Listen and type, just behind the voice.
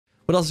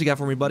What else you got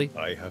for me, buddy?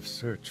 I have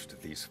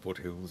searched these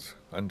foothills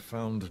and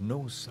found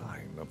no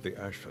sign of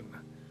the Ashen.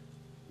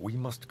 We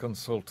must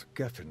consult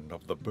Geffen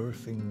of the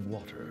Birthing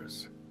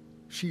Waters.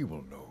 She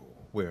will know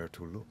where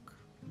to look.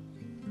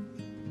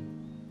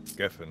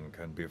 Geffen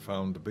can be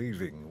found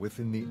bathing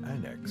within the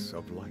Annex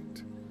of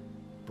Light.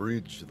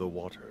 Bridge the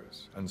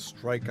waters and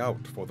strike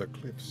out for the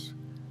cliffs.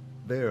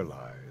 There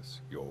lies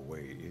your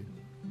way in.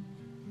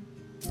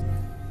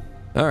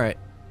 All right.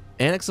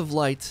 Annex of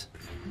Light.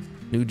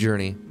 New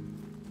journey.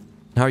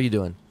 How are you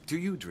doing? Do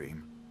you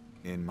dream?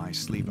 In my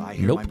sleep, I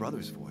hear my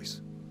brother's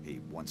voice. He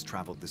once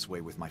traveled this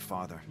way with my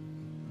father.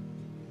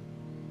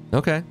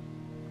 Okay.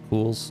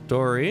 Cool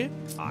story.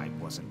 I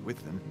wasn't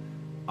with them.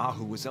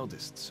 Ahu was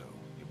eldest, so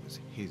it was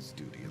his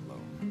duty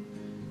alone.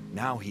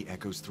 Now he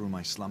echoes through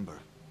my slumber,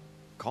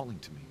 calling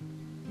to me.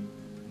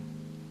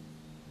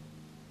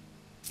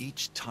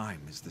 Each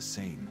time is the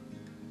same.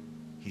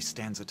 He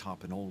stands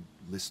atop an old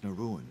Listener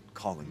ruin,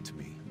 calling to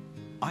me.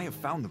 I have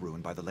found the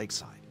ruin by the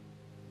lakeside.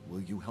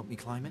 Will you help me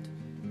climb it?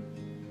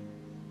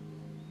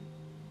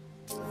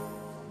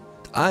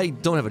 I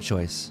don't have a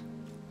choice.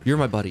 You're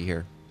my buddy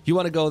here. If you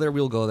want to go there,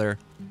 we'll go there.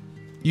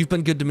 You've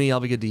been good to me, I'll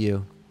be good to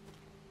you.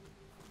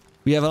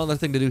 We have another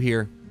thing to do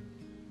here.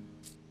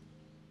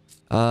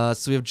 So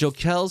we have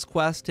Jokel's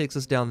quest takes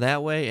us down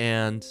that way,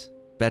 and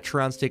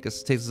Batron's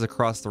takes us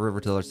across the river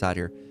to the other side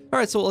here. All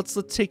right, so let's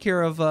take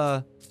care of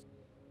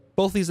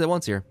both these at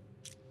once here.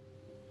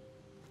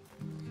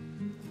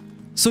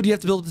 So do you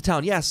have to build up the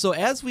town? Yeah. So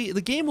as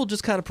the game will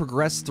just kind of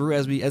progress through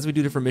as we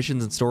do different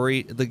missions and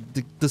story.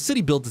 The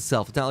city builds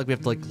itself. It's not like we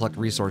have to like collect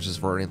resources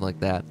for it or anything like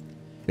that.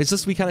 It's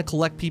just we kind of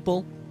collect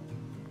people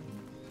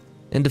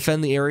and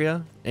defend the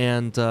area,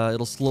 and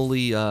it'll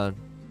slowly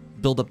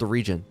build up the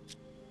region.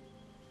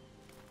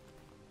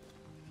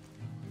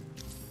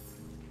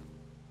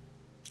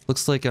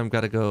 Looks like I've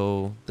got to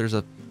go. There's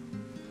a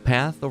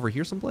path over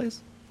here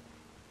someplace.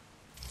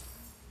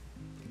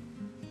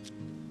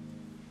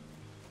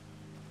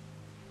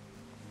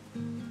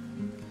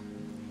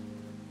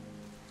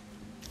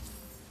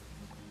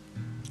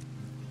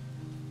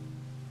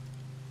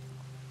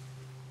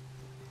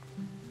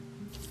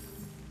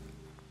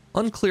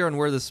 Unclear on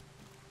where this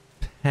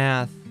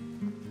path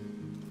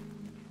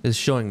is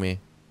showing me.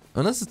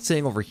 Unless it's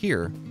saying over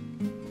here.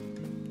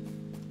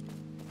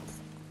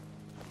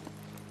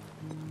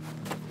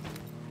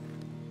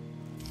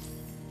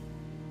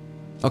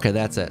 Okay,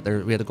 that's it.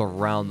 We had to go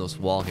around this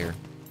wall here.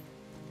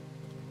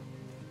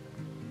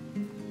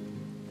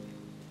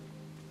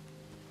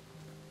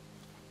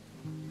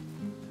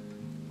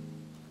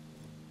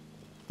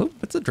 Oh,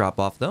 it's a drop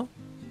off though.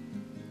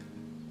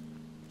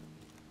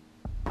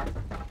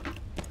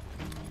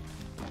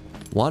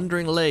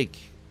 Wandering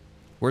Lake.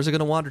 Where's it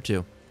gonna wander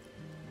to?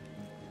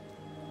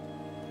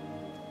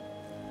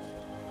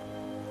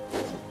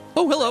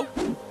 Oh, hello.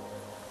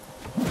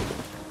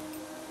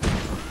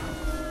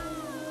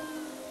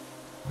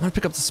 I want to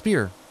pick up the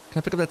spear. Can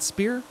I pick up that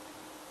spear?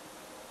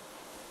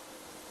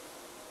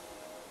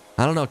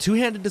 I don't know.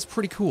 Two-handed is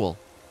pretty cool.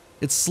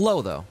 It's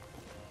slow, though.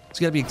 So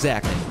you gotta be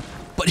exact.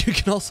 But you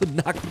can also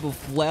knock people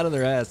flat on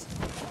their ass.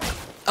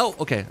 Oh,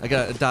 okay. I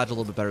gotta dodge a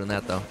little bit better than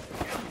that, though.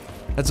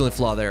 That's the only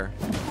flaw there.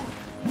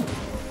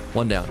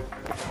 One down.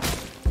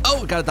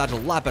 Oh, gotta dodge a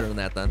lot better than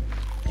that, then.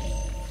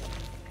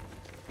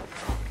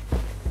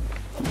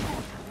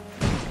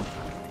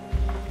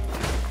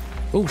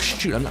 Oh,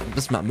 shoot.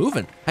 This is not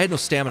moving. I had no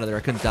stamina there. I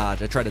couldn't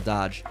dodge. I tried to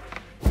dodge.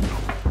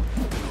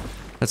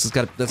 That's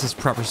just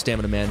proper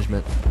stamina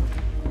management.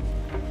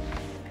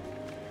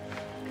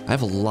 I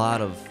have a lot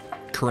of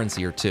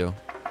currency here, too.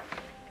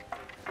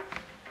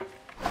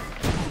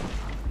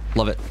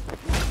 Love it.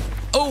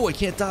 Oh, I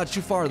can't dodge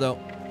too far, though.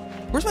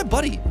 Where's my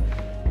buddy?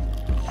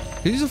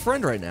 He's a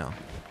friend right now.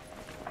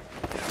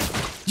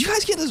 You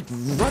guys can't just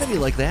run at me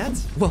like that.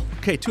 Well,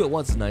 okay, two at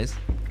once is nice.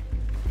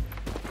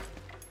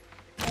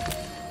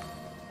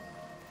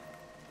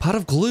 Pot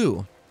of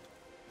glue.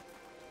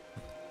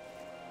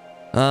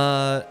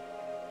 What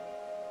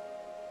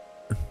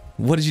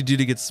did you do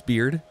to get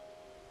speared?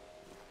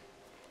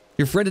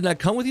 Your friend did not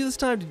come with you this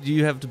time? Did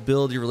you have to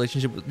build your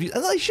relationship with...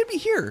 He should be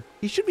here.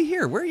 He should be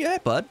here. Where are you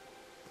at, bud?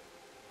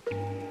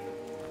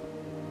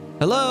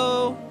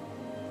 Hello?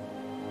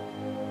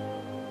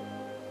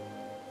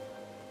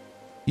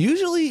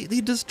 Usually,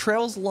 he just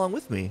travels along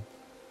with me.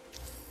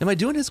 Am I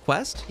doing his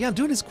quest? Yeah, I'm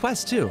doing his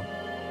quest, too.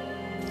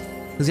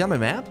 Is he on my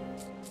map?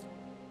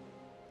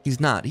 He's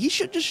not. He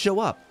should just show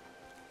up.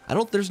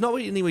 There's no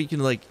way, any way you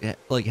can,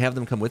 like have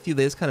them come with you.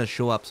 They just kind of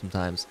show up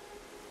sometimes.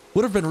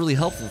 Would have been really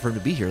helpful for him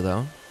to be here,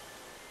 though.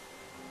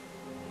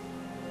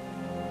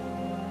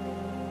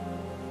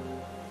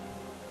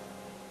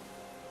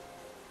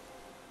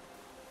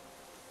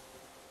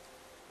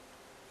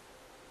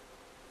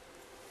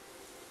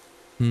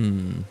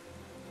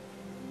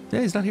 Yeah,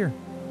 he's not here.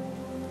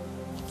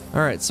 All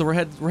right, so we're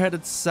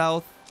headed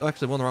south. Oh,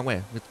 actually, we're going the wrong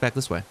way. It's back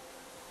this way.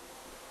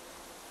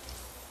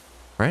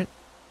 Right?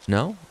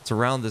 No, it's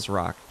around this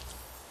rock.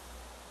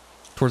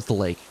 Towards the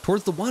lake.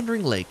 Towards the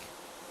wandering lake.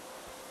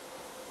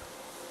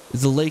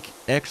 Is the lake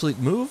actually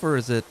move, or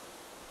is it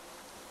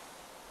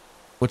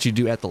what you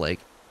do at the lake.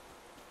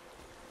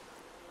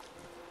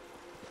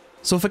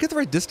 So if I get the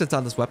right distance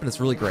on this weapon, it's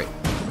really great.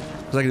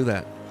 Because I can do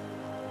that.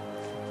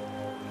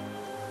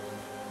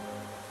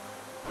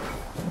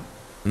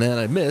 And then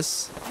I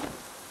miss.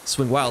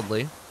 Swing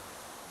wildly.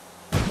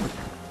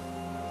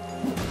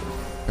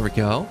 There we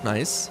go.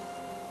 Nice.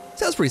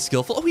 Sounds pretty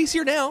skillful. Oh, he's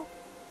here now.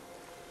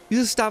 He's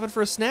just stopping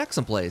for a snack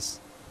someplace.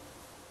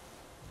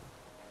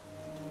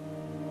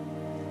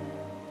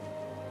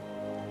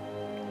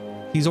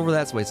 He's over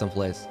that way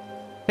someplace.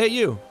 Hey,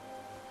 you.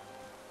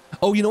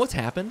 Oh, you know what's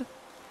happened?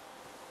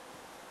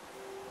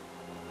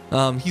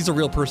 He's a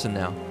real person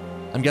now.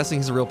 I'm guessing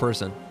he's a real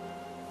person.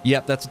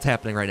 Yep, that's what's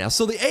happening right now.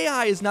 So the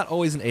AI is not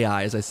always an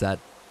AI, as I said.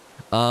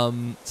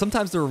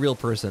 Sometimes they're a real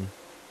person.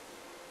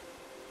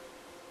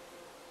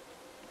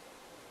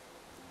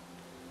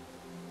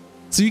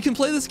 So you can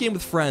play this game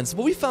with friends.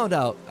 What we found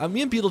out,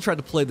 me and Beetle tried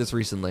to play this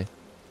recently.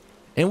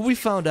 And what we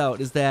found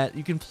out is that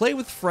you can play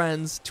with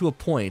friends to a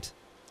point,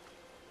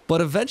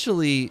 but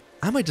eventually,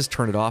 I might just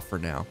turn it off for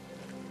now.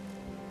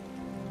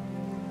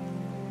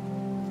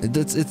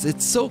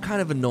 It's so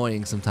kind of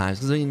annoying sometimes,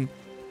 because I mean,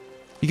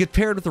 you get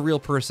paired with a real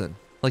person.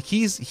 Like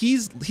he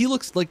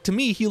looks like, to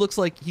me, he looks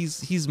like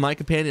he's my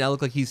companion. I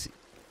look like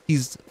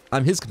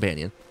I'm his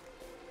companion.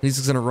 And he's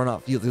just gonna run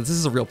off. This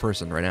is a real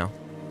person right now.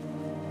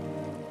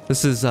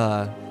 This is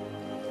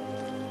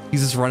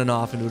he's just running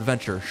off into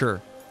adventure,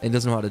 sure. And he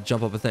doesn't know how to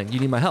jump up a thing. You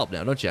need my help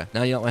now, don't you?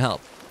 Now you want my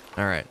help.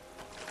 All right.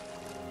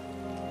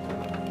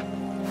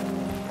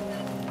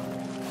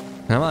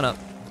 Come on up.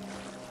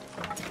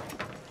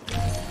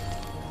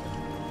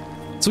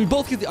 So we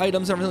both get the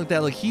items and everything like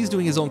that. Like he's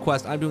doing his own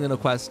quest, I'm doing a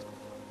quest,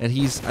 and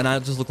I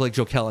just look like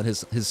Jokel on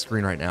his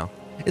screen right now.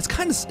 It's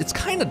kind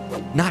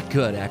of not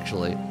good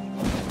actually.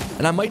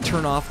 And I might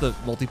turn off the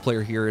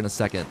multiplayer here in a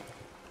second.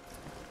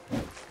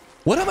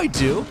 What I might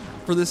do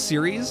for this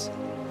series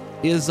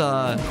is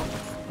I'm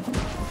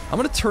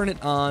gonna turn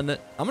it on.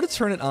 I'm gonna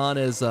turn it on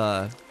as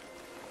I'm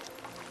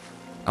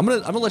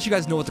gonna let you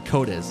guys know what the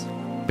code is,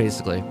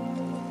 basically.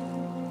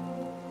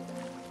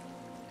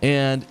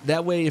 And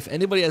that way, if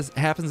anybody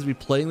happens to be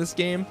playing this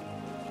game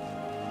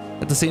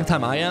at the same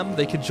time I am,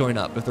 they can join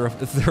up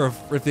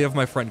if they have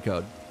my friend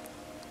code.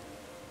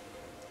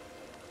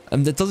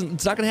 And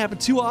it's not gonna happen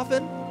too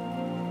often,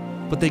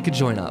 but they could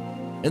join up.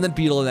 And then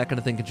Beetle and that kind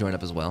of thing could join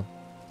up as well.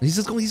 And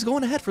he's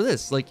going ahead for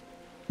this. Like,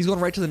 he's going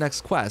right to the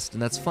next quest,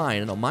 and that's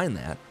fine. I don't mind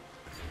that.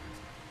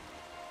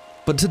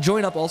 But to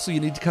join up, also, you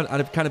need to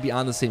kind of be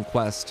on the same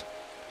quest.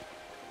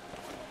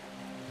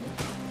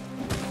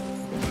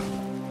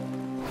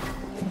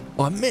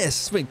 Oh, I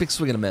missed. Big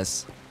swing and a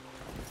miss.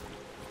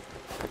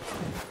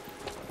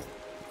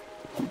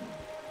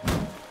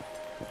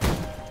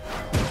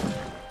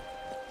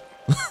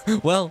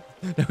 Well,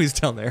 now he's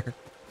down there.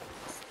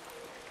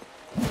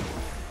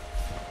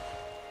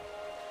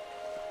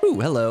 Ooh,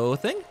 hello,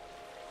 thing.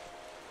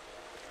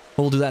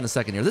 We'll do that in a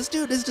second here. This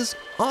dude is just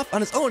off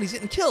on his own. He's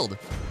getting killed.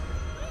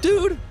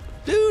 Dude.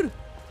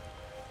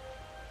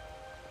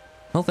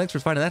 Well, thanks for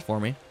finding that for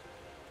me.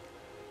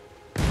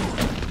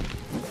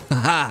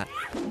 Haha.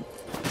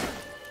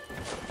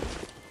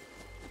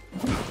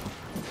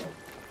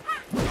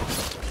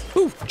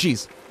 Ooh,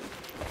 jeez.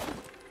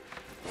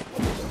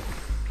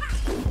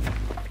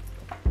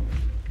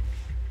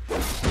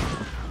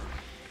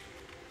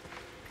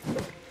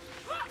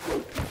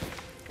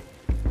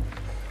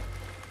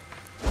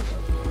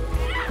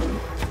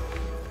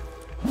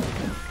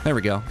 There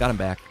we go. Got him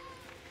back.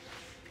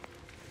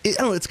 I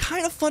don't know. It's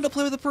kind of fun to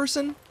play with a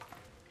person.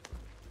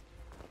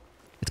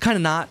 It's kind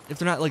of not if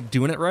they're not like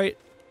doing it right.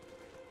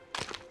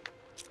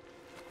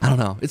 I don't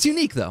know. It's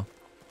unique though,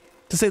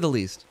 to say the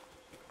least.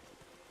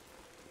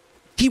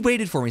 He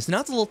waited for me, so now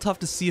it's a little tough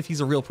to see if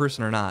he's a real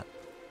person or not.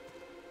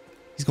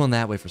 He's going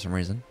that way for some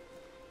reason.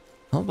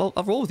 I'll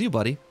roll with you,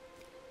 buddy. I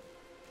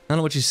don't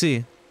know what you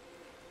see.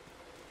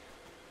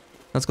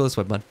 Let's go this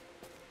way, bud.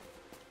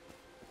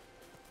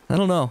 I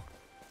don't know.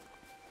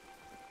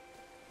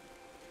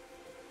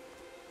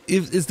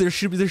 There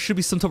should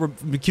be some type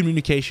of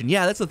communication.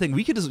 Yeah, that's the thing.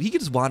 He could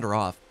just wander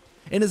off.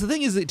 And the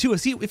thing is that too,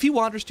 if he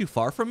wanders too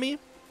far from me,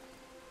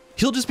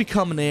 he'll just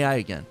become an AI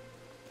again,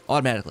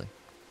 automatically.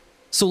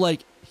 So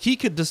like he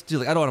could just do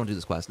like, I don't want to do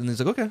this quest, and he's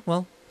like, okay,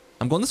 well,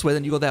 I'm going this way,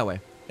 then you go that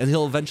way, and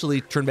he'll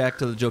eventually turn back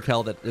to the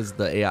Jokel that is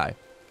the AI.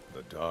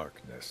 The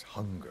darkness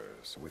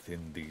hungers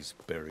within these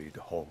buried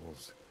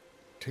halls.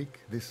 Take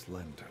this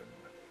lantern,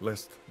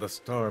 lest the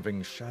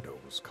starving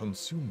shadows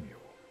consume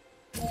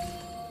you.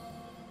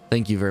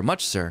 Thank you very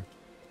much, sir.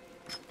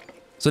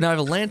 So now I have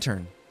a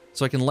lantern,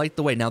 so I can light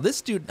the way. Now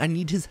this dude, I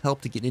need his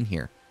help to get in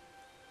here.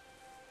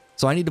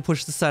 So I need to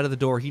push this side of the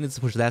door, he needs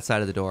to push that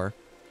side of the door,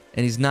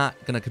 and he's not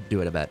gonna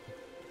do it, I bet.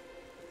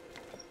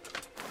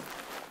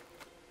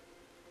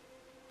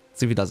 Let's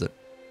see if he does it.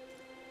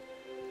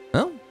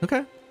 Oh,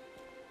 okay.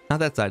 Not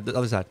that side, the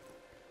other side.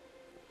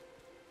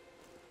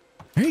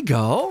 There you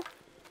go.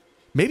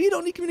 Maybe you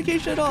don't need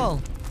communication at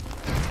all.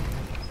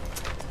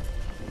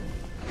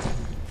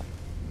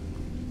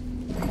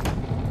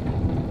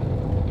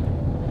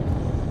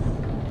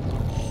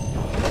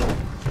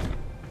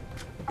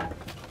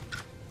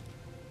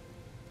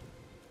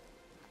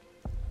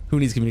 Who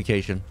needs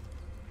communication?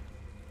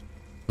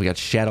 We got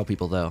shadow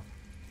people, though.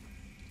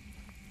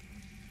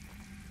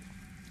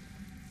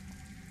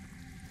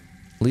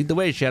 Lead the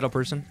way, shadow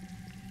person.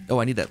 Oh,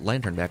 I need that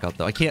lantern back up,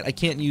 though. I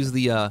can't use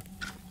the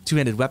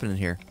two-handed weapon in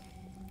here.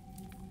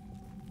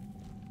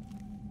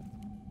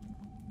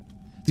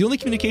 The only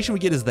communication we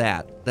get is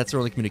that. That's our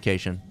only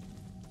communication.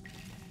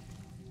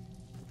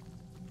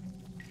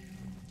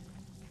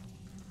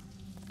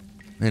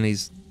 And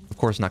he's, of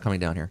course, not coming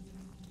down here.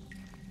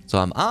 So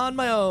I'm on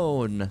my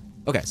own.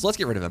 Okay, so let's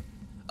get rid of him.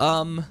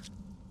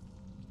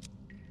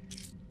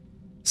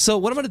 So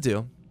what I'm going to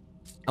do,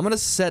 I'm going to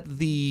set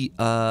the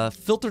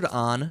filter to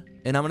on,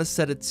 and I'm going to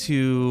set it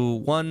to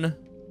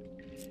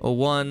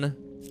 101.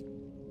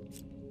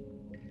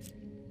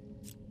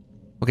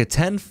 Okay,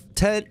 10,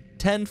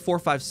 4,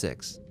 5,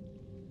 6.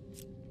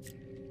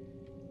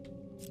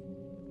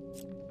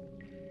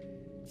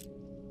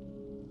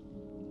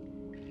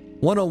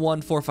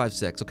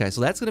 (101,456). Okay,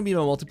 so that's going to be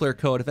my multiplayer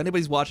code. If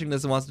anybody's watching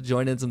this and wants to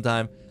join in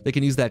sometime, they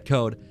can use that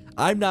code.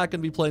 I'm not going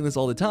to be playing this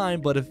all the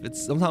time, but if it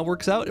somehow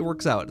works out, it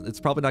works out.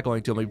 It's probably not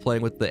going to. I'm going to be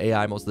playing with the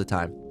AI most of the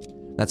time.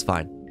 That's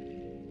fine.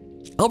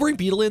 I'll bring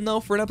Beetle in, though,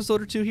 for an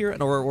episode or two here,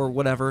 or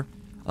whatever,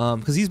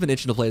 because he's been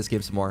itching to play this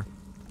game some more.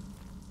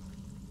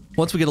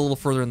 Once we get a little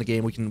further in the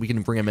game, we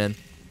can bring him in.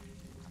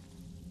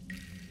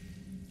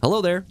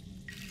 Hello there.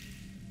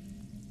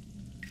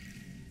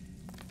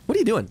 What are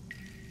you doing?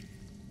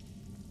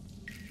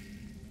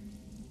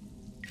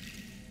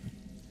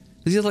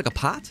 Does he have like a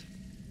pot?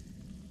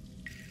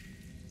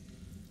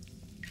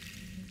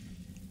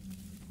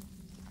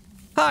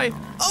 Hi.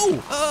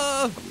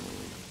 Oh,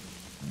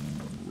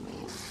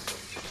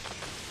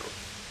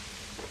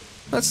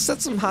 that's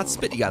some hot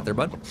spit you got there,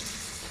 bud.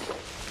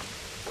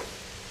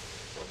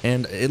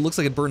 And it looks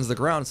like it burns the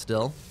ground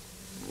still.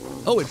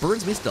 Oh, it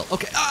burns me still.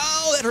 Okay.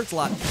 Oh, that hurts a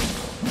lot.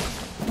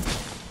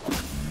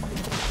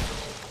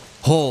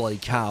 Holy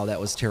cow,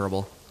 that was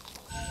terrible.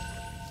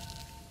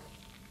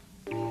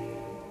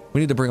 We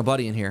need to bring a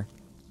buddy in here.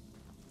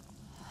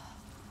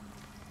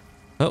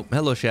 Oh,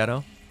 hello,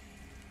 Shadow.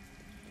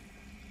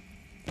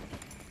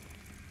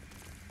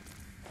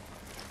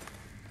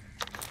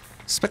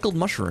 Speckled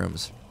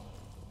mushrooms.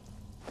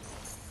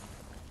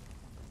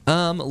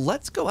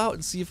 Let's go out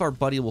and see if our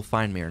buddy will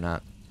find me or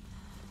not.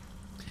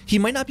 He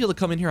might not be able to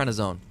come in here on his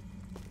own.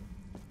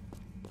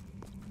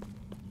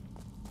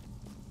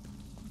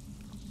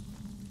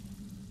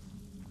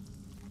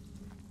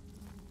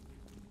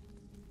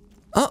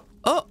 Oh,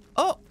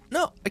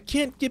 no, I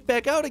can't get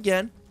back out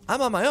again.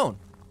 I'm on my own.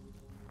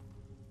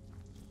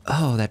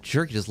 Oh, that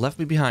jerk just left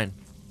me behind.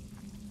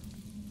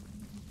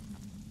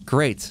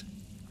 Great.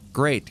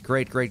 Great.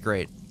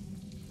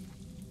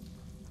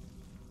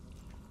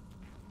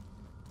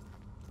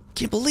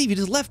 Can't believe you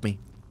just left me.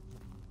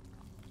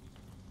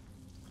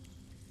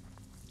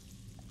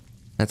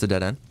 That's a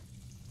dead end.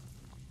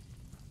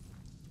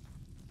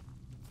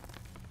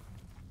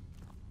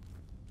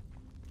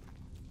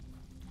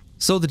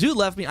 So the dude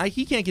left me.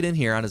 He can't get in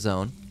here on his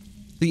own.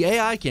 The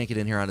AI can't get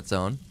in here on its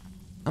own.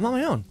 I'm on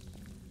my own.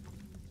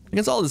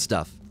 Against all this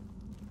stuff.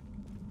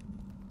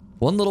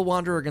 One little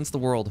wanderer against the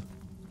world.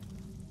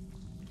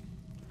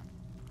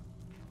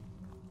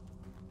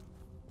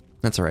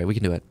 That's alright, we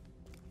can do it.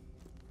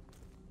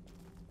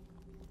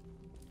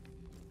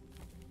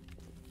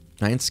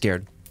 I ain't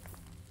scared.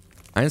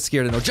 I ain't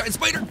scared of no giant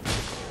spider!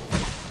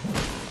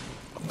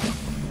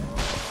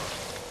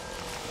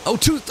 Oh,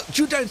 two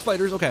giant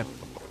spiders, okay.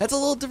 That's a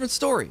little different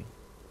story.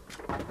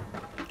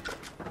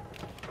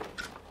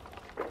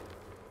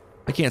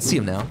 I can't see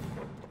him now.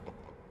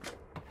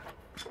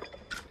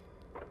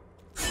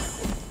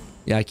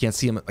 Yeah, I can't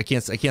see him. I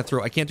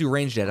can't do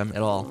ranged at him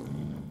at all.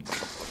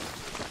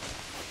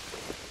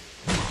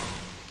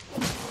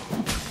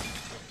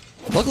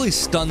 Luckily, he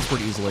stuns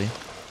pretty easily.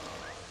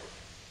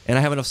 And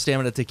I have enough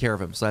stamina to take care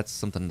of him, so that's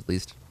something at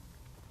least.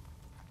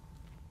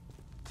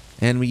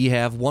 And we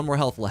have one more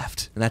health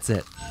left, and that's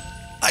it.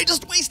 I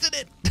just wasted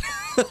it!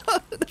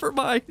 Never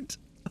mind.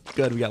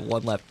 Good, we got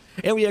one left.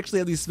 And we actually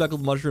have these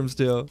speckled mushrooms,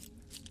 too.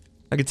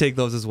 I could take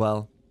those as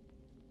well.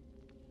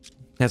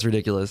 That's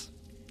ridiculous.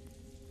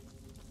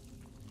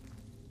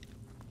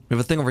 We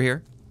have a thing over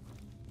here.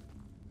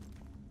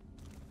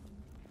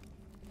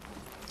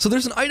 So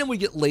there's an item we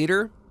get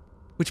later,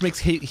 which makes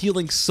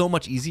healing so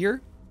much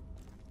easier,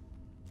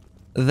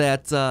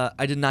 that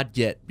I did not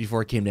get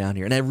before I came down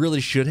here. And I really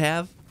should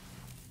have.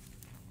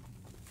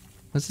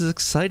 I was just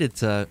excited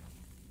to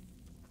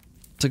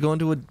go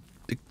into a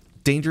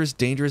dangerous,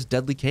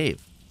 deadly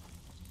cave.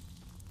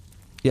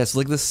 Yeah, so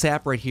like this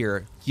sap right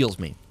here heals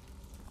me.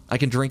 I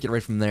can drink it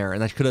right from there,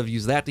 and I could have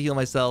used that to heal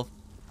myself.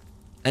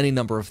 Any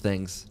number of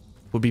things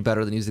would be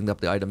better than using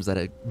up the items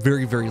that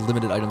very, very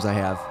limited items I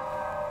have.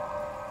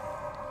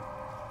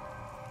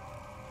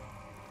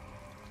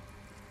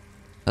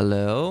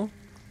 Hello?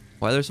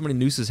 Why are there so many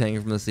nooses hanging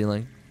from the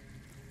ceiling?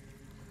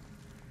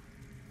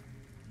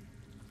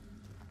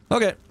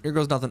 Okay, here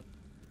goes nothing.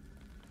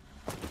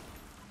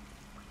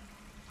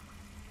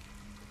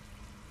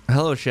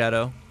 Hello,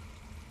 Shadow.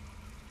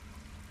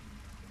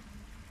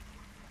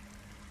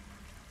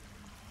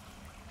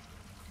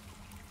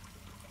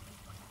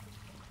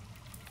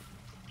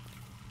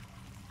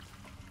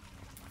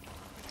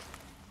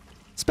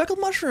 Speckled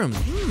mushroom.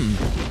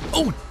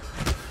 Oh!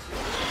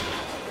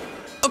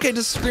 Okay,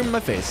 just scream in my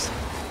face.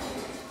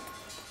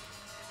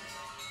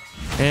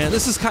 And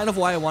this is kind of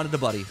why I wanted a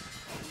buddy.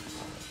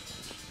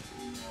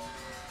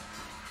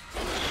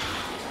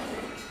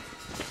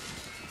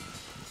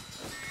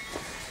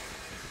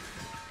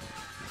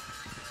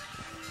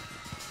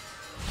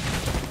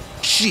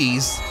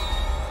 Jeez.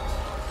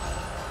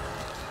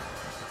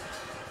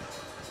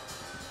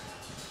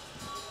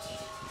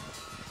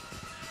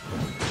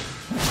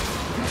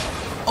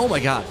 Oh my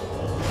god.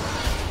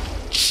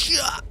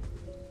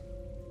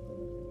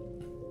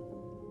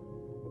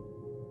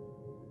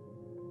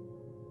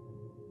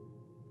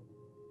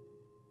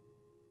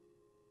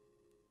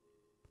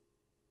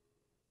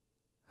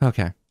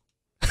 Okay.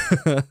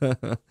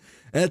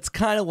 That's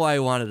kind of why I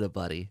wanted a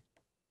buddy.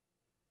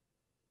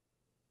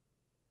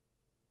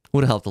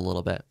 Would have helped a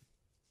little bit.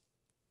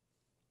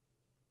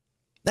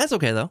 That's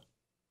okay, though.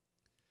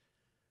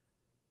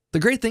 The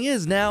great thing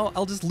is, now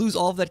I'll just lose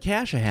all of that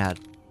cash I had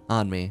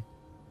on me.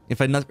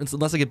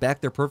 Unless I get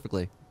back there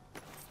perfectly.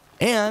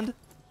 And,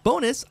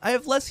 bonus, I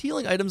have less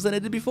healing items than I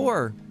did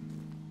before.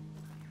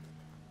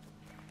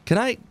 Can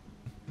I...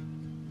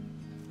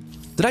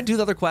 Did I do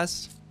the other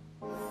quest?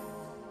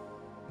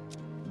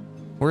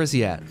 Where is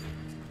he at?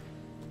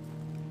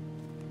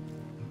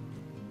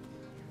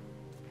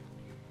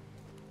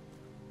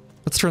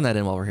 Let's turn that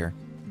in while we're here.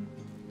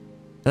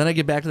 And then I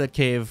get back to that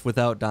cave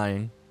without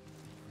dying.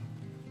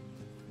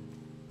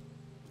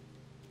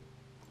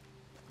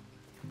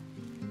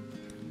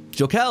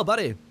 Jokel,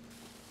 buddy.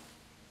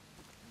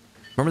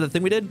 Remember the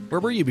thing we did?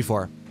 Where were you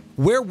before?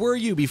 Where were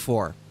you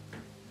before?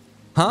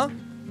 Huh?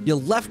 You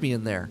left me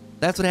in there.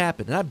 That's what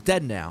happened, and I'm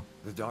dead now.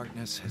 The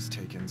darkness has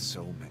taken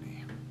so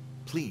many.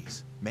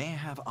 Please, may I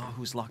have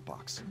Ahu's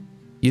lockbox?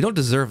 You don't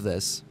deserve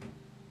this.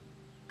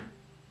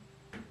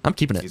 I'm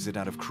keeping it. Is it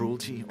out of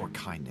cruelty or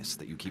kindness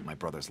that you keep my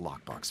brother's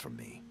lockbox from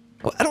me?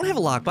 Oh, I don't have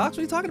a lockbox. What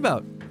are you talking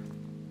about?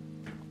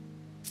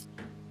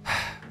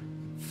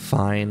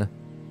 Fine.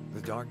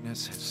 The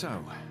darkness.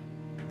 So,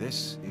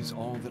 this is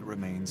all that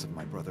remains of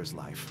my brother's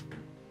life.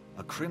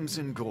 A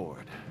crimson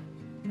gourd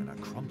and a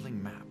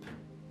crumbling map.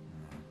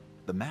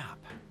 The map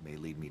may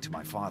lead me to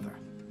my father.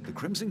 The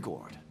crimson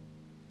gourd,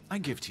 I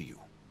give to you.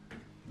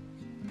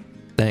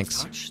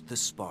 Thanks. Touch the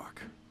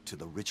spark to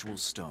the ritual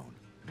stone,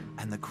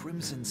 and the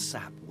crimson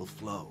sap will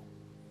flow.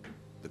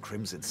 The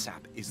crimson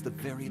sap is the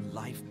very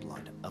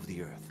lifeblood of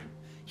the earth,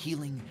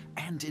 healing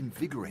and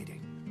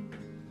invigorating.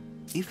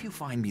 If you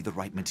find me the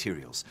right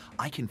materials,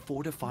 I can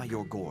fortify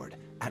your gourd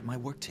at my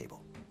work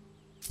table.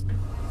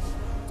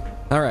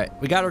 All right,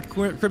 we got our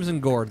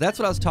crimson gourd. That's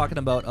what I was talking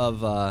about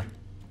of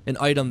an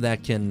item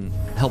that can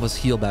help us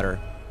heal better.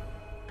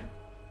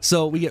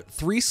 So we get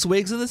 3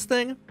 swigs of this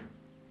thing,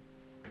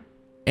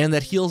 and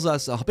that heals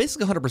us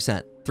basically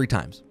 100% 3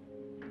 times.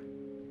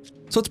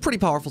 So it's pretty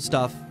powerful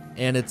stuff,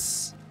 and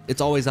it's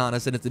always on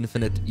us, and it's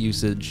infinite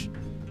usage.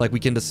 Like we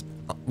can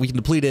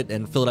deplete it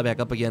and fill it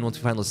back up again once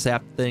we find those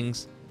sap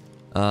things.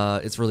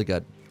 It's really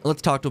good.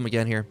 Let's talk to him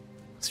again here.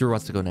 See where he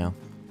wants to go now.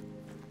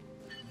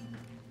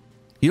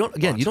 You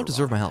don't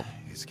deserve my help.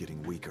 He's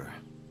getting weaker.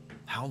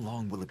 How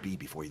long will it be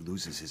before he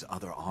loses his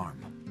other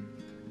arm?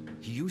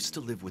 He used to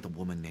live with a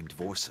woman named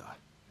Vorsa.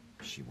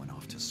 She went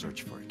off to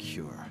search for a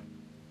cure.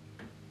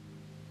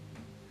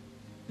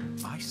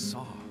 I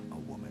saw a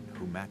woman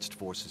who matched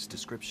Vorsa's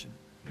description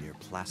near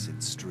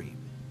Placid Stream.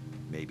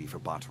 Maybe for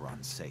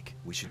Bataran's sake,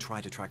 we should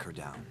try to track her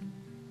down.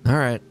 All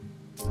right.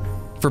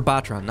 For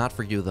Bataran, not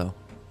for you, though.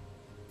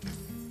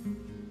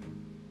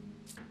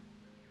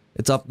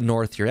 It's up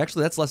north here.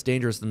 Actually, that's less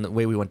dangerous than the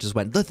way we just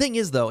went. The thing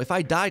is, though, if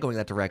I die going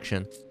that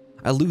direction,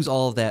 I lose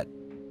all of that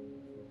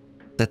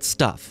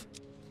stuff.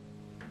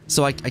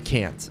 So I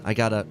can't. We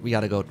can't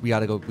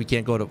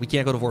go to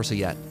Vorsa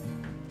yet.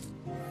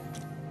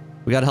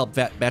 We gotta help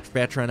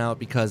Vatran out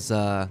because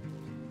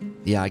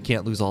yeah, I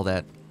can't lose all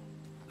that.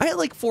 I had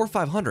like 400 or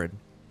 500.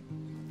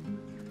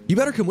 You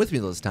better come with me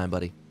this time,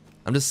 buddy.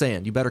 I'm just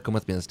saying, you better come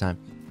with me this time.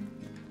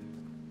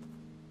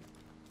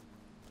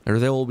 Or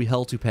there will be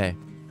hell to pay.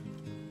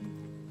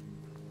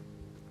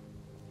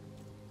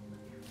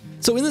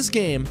 So in this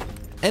game,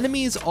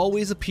 enemies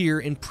always appear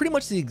in pretty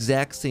much the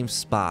exact same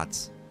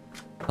spots.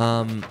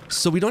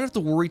 So we don't have to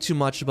worry too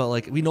much about,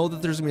 like, we know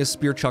that there's gonna be a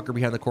spear chucker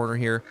behind the corner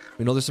here.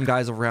 We know there's some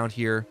guys around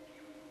here.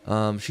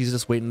 She's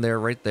just waiting there,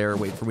 right there,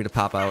 waiting for me to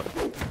pop out.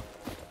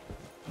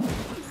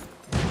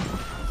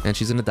 And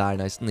she's gonna die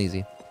nice and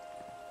easy.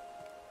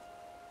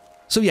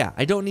 So yeah,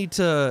 I don't need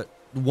to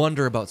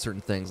wonder about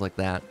certain things like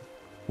that.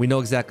 We know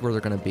exactly where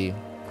they're gonna be.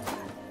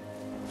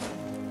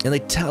 And they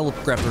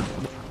telegraph their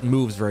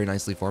moves very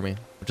nicely for me,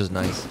 which is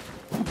nice.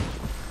 Am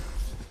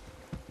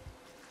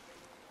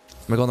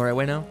I going the right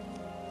way now?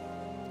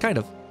 Kind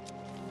of.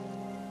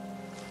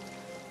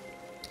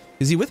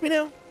 Is he with me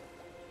now?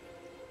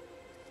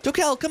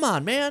 Jokel, come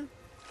on, man.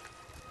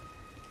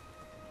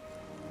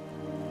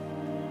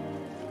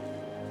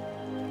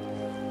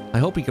 I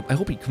hope he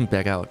comes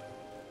back out.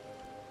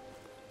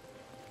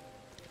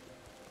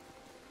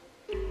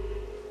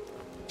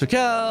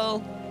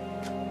 Jokel.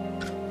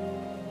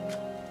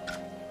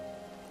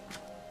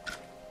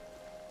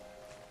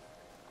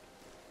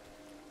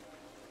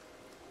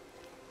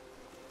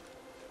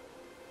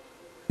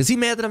 Is he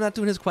mad that I'm not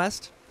doing his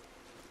quest?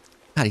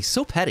 God, he's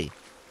so petty.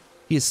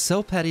 He is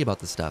so petty about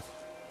this stuff.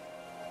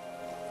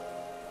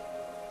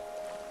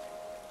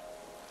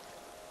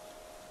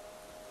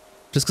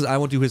 Just because I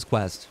won't do his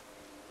quest.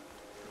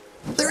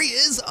 There he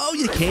is! Oh,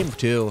 you came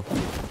too.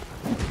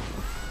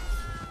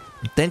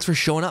 Thanks for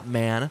showing up,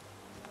 man.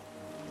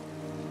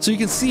 So you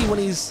can see when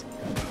he's...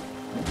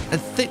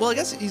 well, I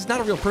guess he's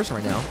not a real person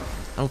right now.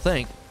 I don't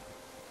think.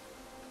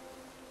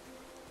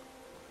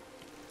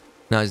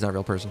 No, he's not a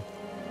real person.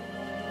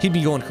 He'd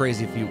be going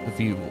crazy if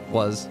he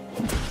was.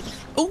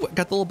 Oh,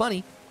 got the little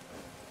bunny.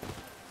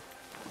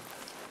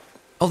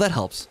 Oh, that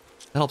helps.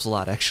 That helps a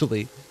lot,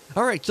 actually.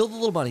 All right, kill the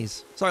little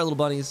bunnies. Sorry, little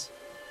bunnies.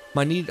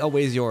 My need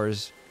outweighs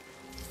yours.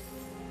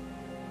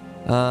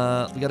 We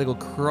gotta go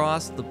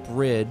across the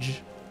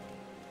bridge.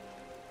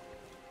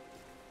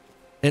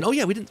 And oh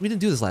yeah, we didn't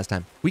do this last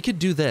time. We could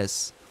do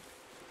this.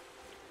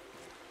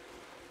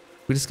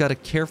 We just gotta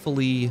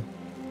carefully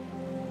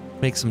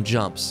make some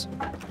jumps,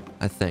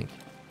 I think.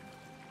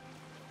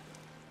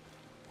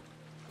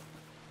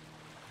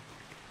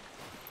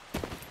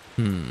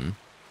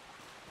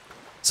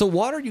 So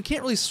water, you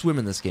can't really swim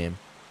in this game.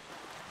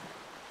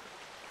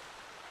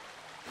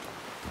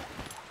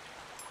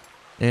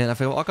 And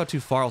if I walk out too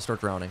far, I'll start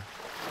drowning.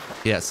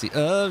 Yeah, see,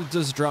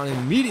 just drowning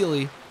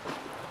immediately.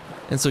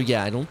 And so,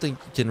 yeah, I don't think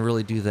you can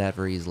really do that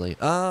very easily.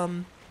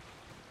 Maybe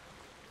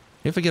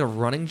if I get a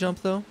running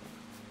jump, though.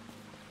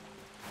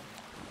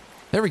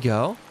 There we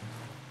go.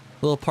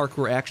 A little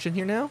parkour action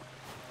here now.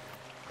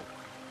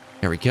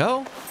 There we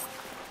go.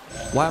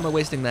 Why am I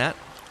wasting that?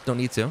 Don't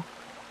need to.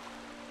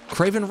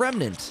 Craven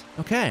Remnant.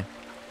 Okay.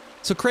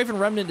 So Craven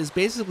Remnant is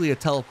basically a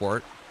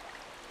teleport.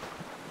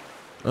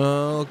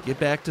 Oh, get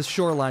back to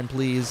shoreline,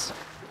 please.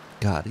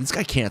 God, this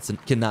guy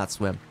cannot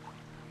swim.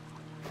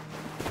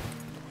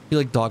 He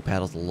like dog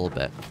paddles a little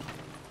bit.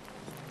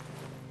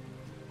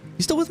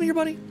 You still with me here,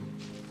 buddy?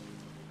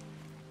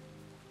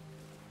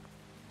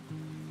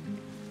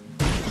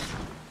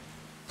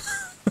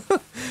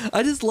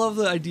 I just love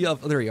the idea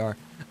of... Oh, there you are.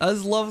 I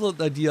just love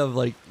the idea of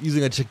like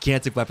using a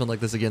gigantic weapon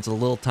like this against a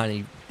little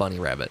tiny bunny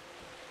rabbit.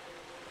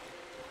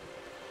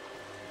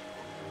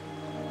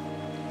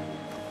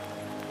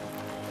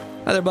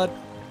 Hi there, bud.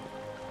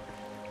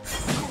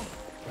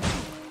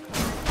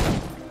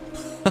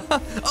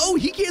 Oh,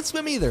 he can't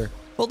swim either.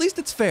 Well, at least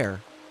it's fair.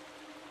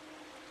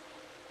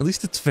 At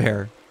least it's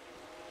fair.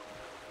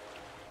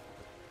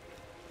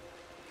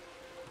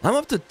 I'm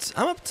up to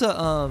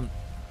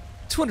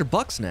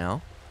 $200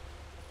 now.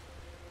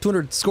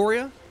 200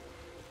 scoria.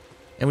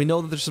 And we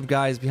know that there's some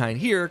guys behind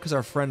here because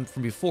our friend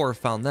from before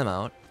found them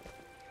out.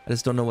 I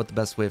just don't know what the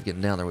best way of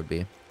getting down there would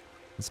be.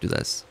 Let's do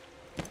this.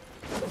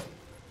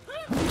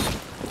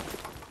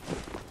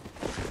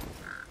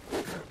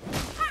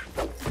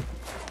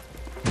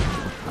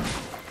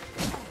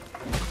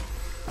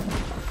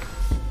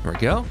 There we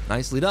go.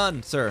 Nicely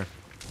done, sir.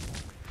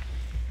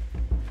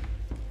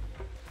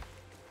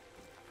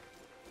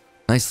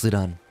 Nicely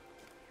done.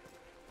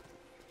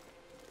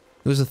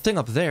 There's a thing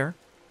up there.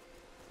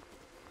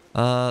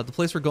 The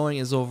place we're going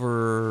is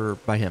over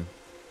by him.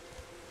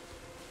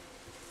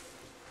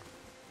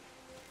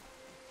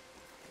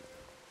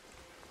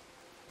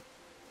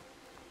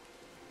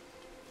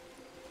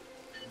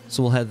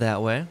 So we'll head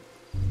that way.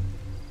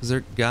 Is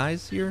there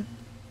guys here?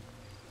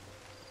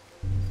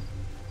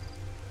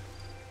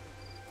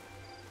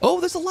 Oh,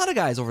 there's a lot of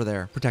guys over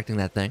there protecting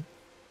that thing. Do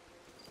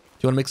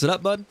you want to mix it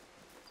up, bud?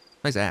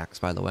 Nice axe,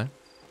 by the way.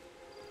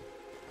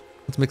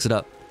 Let's mix it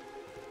up.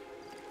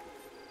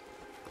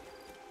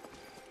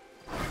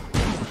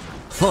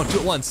 Oh,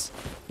 do it once.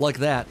 Like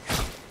that.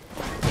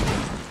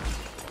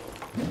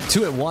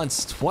 Do it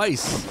once.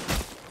 Twice.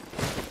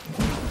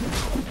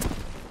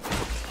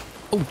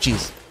 Oh,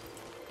 jeez.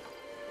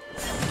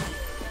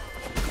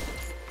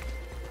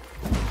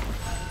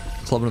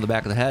 Club him in the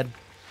back of the head.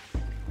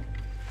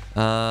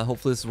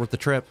 Hopefully this is worth the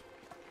trip.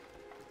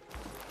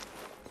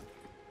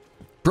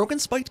 Broken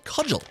spiked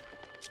cudgel.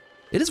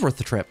 It is worth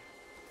the trip.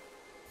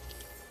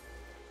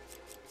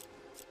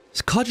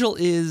 This cudgel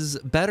is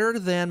better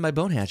than my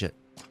bone hatchet.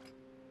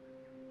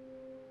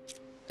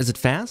 Is it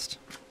fast?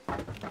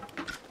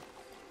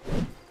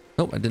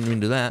 Oh, I didn't even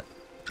do that.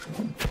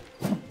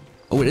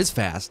 Oh, it is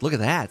fast. Look at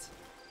that.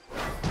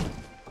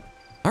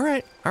 All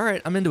right,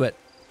 I'm into it.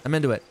 I'm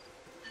into it.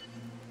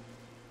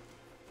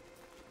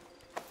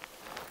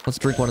 Let's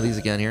drink one of these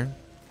again here.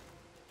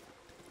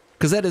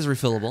 Because that is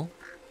refillable.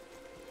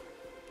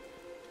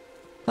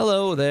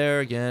 Hello there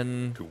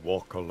again. To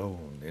walk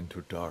alone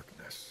into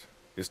darkness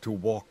is to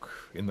walk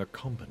in the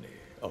company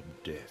of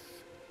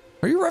death.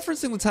 Are you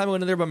referencing the time I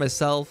went in there by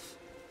myself?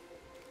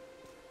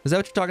 Is that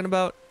what you're talking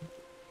about?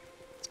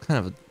 It's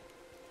kind of a...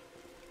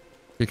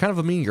 You're kind of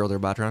a mean girl there,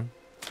 Batron.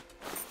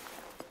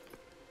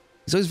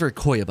 He's always very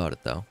coy about it,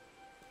 though.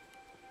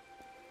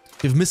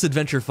 If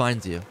misadventure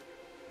finds you.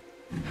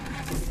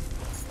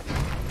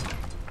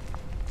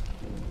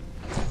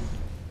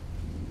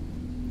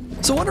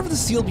 So I wonder if the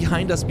seal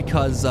behind us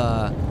because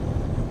I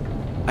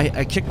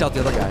kicked out the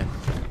other guy.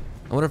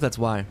 I wonder if that's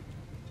why.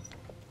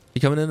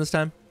 You coming in this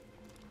time?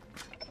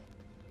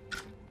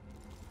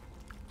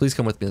 Please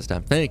come with me this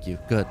time. Thank you.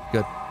 Good,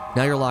 good.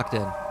 Now you're locked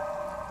in.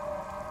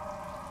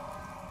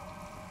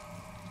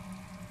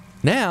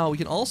 Now we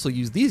can also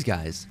use these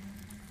guys.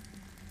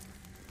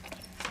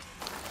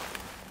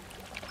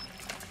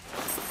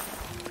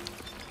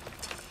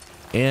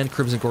 And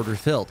Crimson Gourd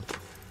refilled.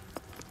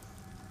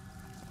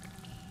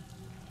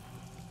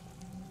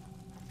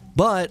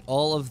 But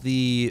all of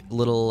the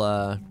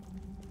little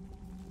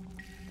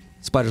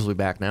spiders will be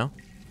back now.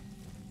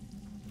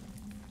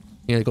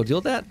 You gonna go deal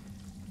with that?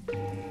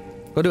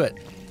 Go do it.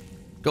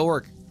 Go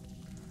work.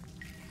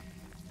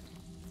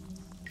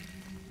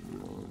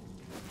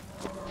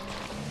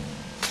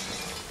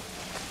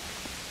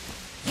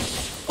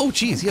 Oh,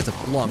 geez, he has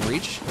a long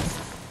reach.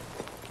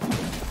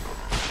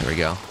 There we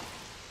go.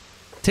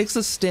 Takes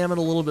the stamina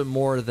a little bit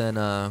more than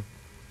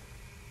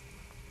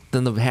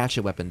the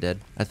hatchet weapon did,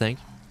 I think.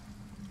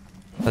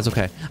 That's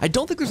okay. I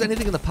don't think there's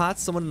anything in the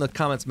pots. Someone in the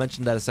comments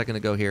mentioned that a second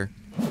ago here.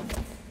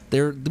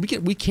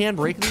 We can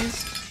break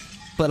these,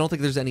 but I don't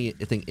think there's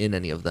anything in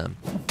any of them.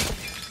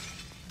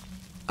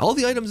 All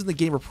the items in the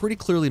game are pretty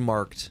clearly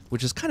marked,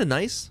 which is kind of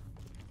nice.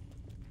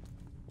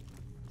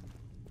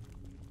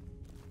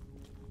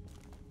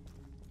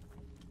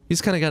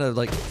 He's kind of got to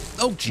like,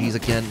 oh geez,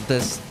 again,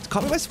 this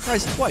caught me by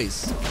surprise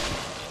twice.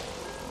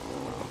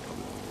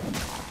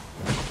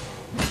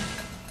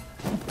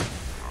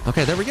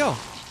 Okay, there we go.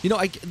 You know,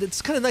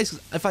 it's kind of nice.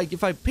 If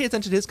I pay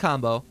attention to his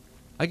combo,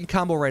 I can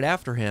combo right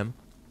after him,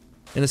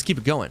 and just keep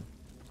it going.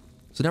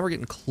 So now we're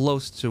getting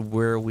close to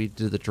where we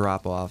did the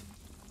drop off.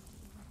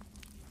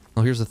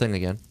 Oh, here's the thing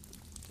again.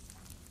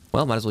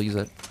 Well, might as well use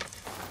it.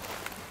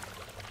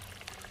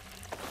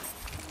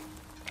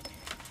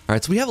 All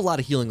right, so we have a lot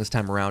of healing this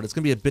time around. It's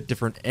gonna be a bit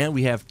different, and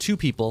we have 2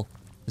 people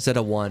instead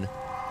of 1. I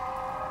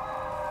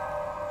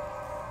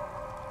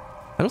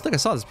don't think I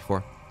saw this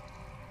before.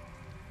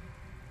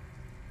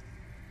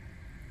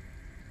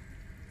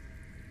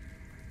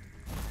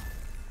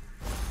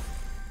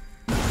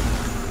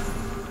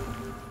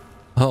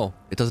 Oh,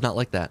 it does not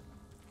like that.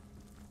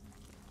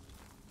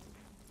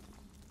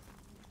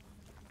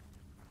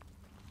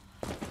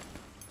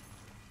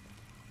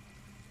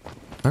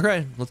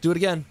 Okay, let's do it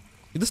again.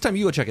 This time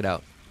you go check it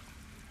out.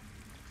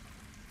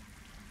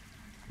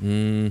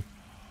 I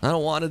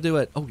don't want to do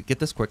it. Oh, get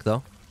this quick,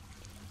 though.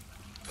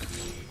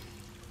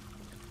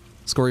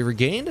 Score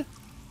regained?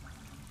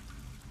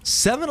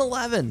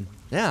 7-11.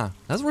 Yeah,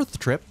 that's worth the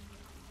trip.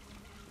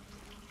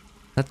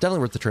 That's definitely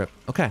worth the trip.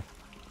 Okay.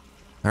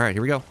 All right,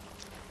 here we go.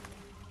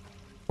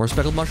 More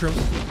speckled mushrooms.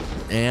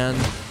 And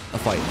a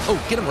fight.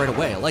 Oh, get him right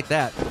away. I like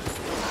that.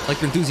 I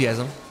like your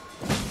enthusiasm.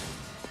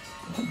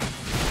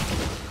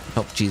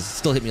 Oh, jeez.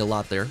 Still hit me a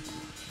lot there.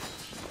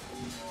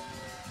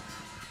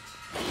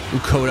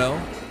 Ukodo.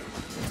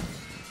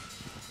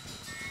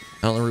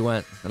 I don't know where he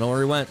went. I don't know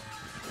where he went.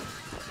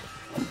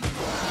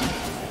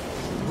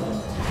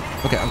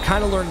 Okay, I'm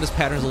kind of learning this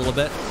patterns a little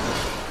bit.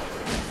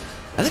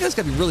 I think I just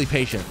gotta be really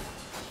patient.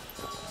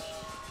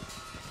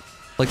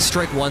 Like,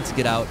 strike once,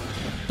 get out.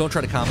 Don't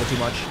try to combo too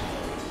much.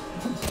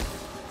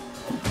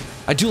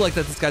 I do like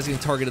that this guy's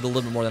getting targeted a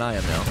little bit more than I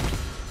am now.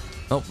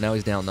 Oh, now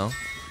he's down, though.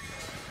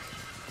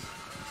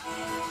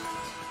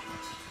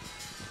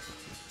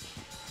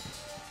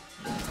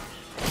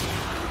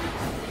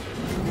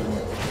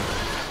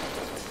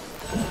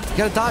 You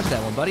gotta dodge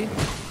that one, buddy.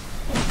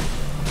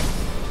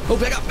 Oh,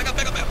 back up, back up,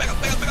 back up, back up, back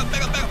up, back up, back up,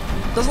 back up, back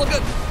up. Doesn't look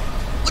good.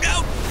 Look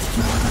out!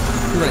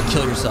 You're gonna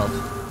kill yourself.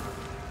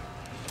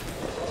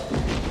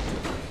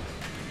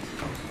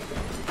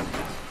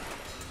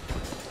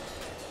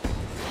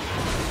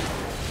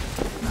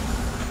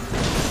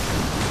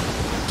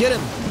 Get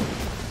him!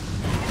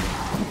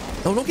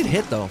 Oh, don't get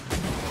hit though.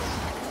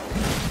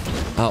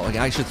 Oh, okay,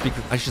 I should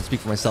speak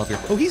for myself here.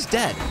 Oh, he's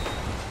dead.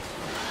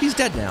 He's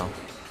dead now.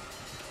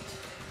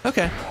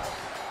 Okay.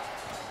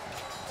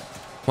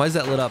 Why is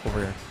that lit up over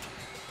here?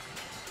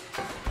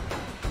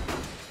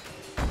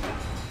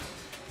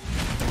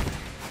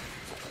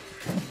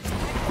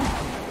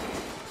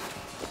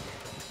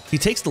 He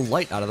takes the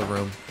light out of the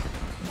room.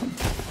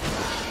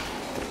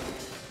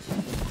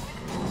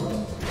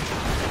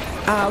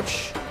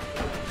 Ouch.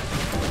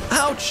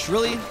 Ouch,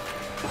 really?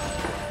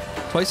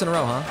 Twice in a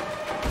row, huh?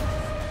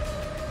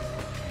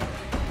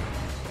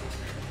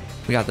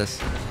 We got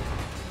this.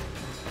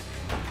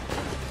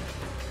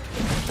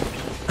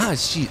 Ah,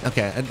 shit.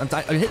 Okay, I'm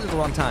hitting it at the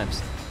wrong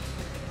times.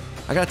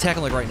 I gotta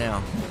tackle like right now.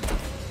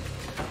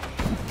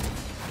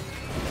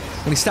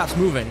 When he stops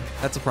moving,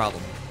 that's a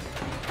problem.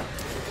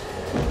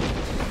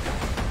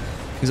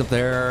 He's up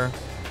there.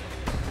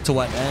 To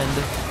what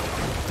end?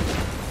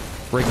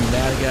 Breaking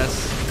that, I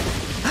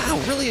guess. Ow,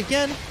 really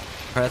again? All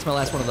right, that's my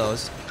last one of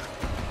those.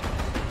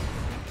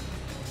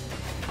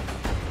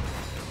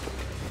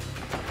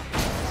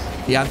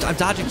 Yeah, I'm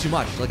dodging too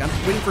much. Like, I'm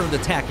waiting for him to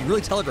attack. He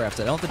really telegraphs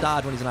it. I don't have to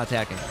dodge when he's not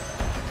attacking.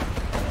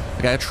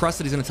 Like, I trust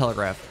that he's going to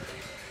telegraph.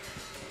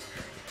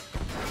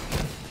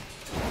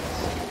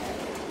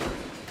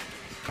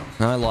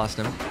 No, I lost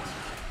him.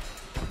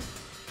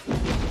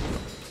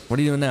 What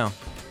are you doing now?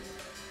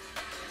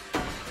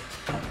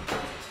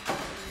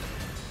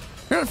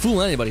 not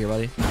fooling anybody here,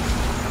 buddy.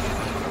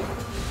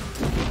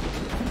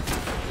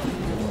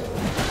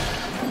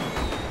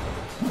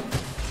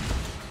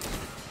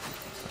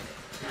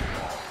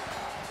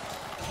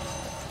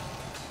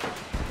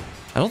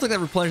 I don't think that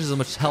replenishes as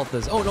much health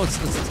as. Oh no,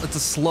 it's a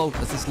slow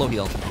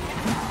heal.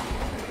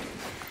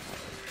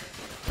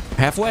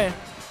 Halfway.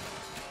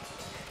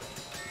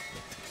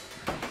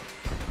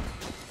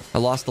 I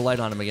lost the light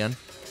on him again.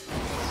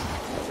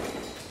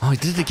 Oh, he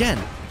did it again.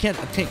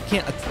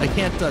 I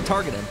can't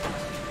target him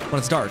when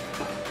it's dark.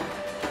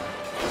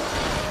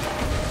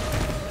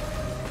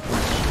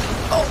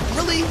 Oh,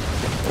 really?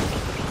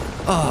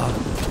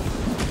 Oh.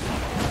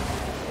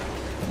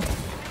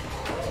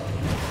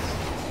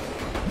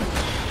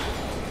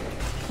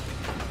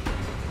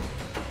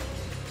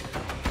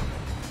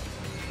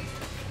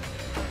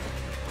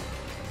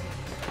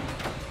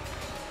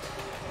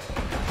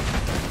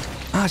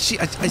 Ah,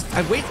 shit,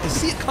 I wait, I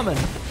see it coming.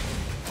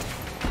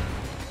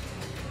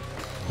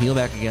 Heal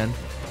back again.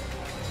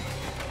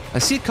 I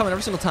see it coming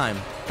every single time.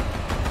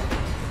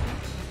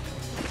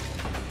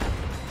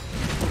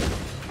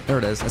 There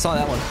it is. I saw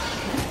that one.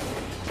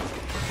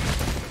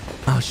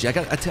 Oh, shit, I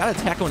gotta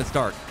attack him when it's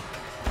dark.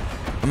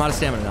 I'm out of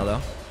stamina now,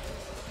 though.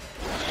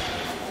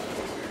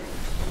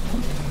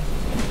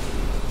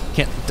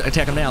 Can't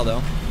attack him now,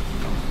 though.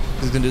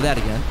 He's gonna do that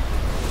again.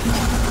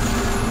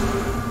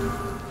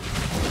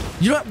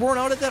 You're not worn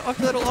out at that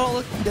after that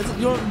all.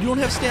 You don't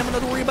have stamina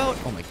to worry about.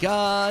 Oh my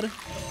god.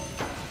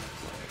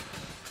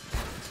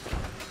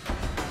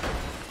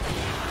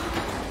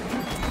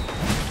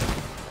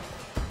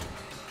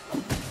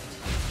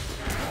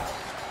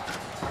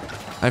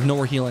 I have no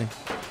more healing.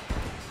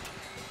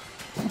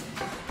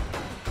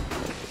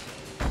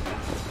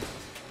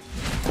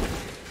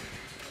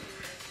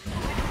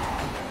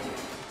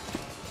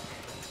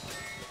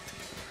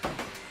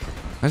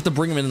 I have to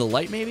bring him into the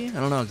light, maybe? I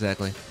don't know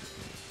exactly.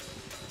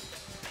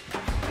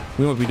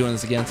 We won't be doing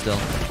this again still.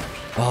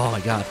 Oh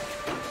my god.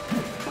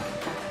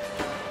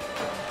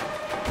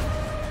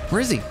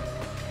 Where is he?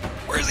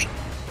 Where is he?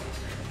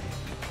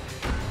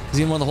 Is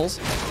he in one of the holes?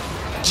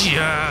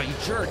 Yeah, you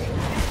jerk.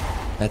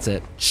 That's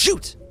it.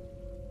 Shoot!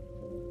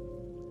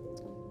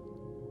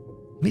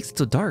 Makes it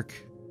so dark.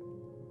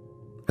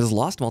 I just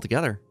lost him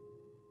altogether.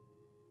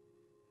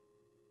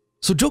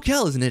 So Joe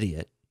Cal is an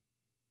idiot.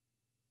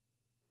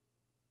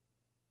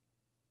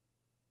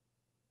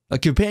 A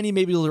companion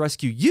may be able to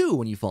rescue you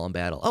when you fall in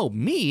battle. Oh,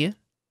 me?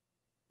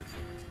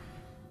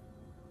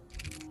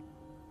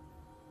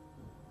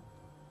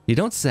 You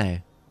don't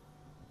say.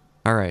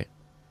 All right.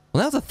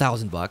 Well, that was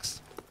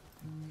 $1,000.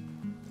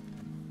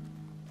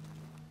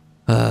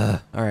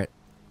 All right.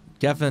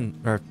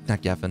 Geffen, or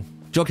not Geffen.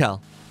 Joe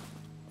Cal.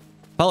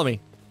 Follow me.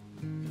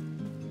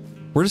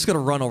 We're just gonna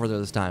run over there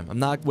this time. I'm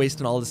not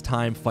wasting all this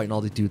time fighting all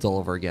these dudes all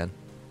over again.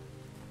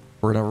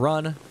 We're gonna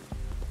run.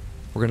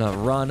 We're gonna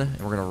run,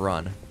 and we're gonna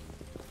run.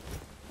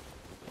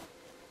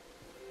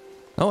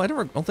 Oh, I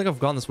don't think I've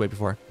gone this way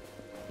before.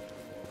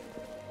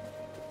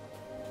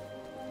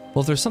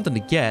 Well, if there's something to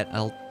get,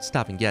 I'll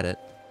stop and get it.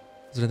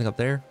 Is there anything up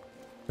there?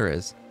 There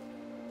is.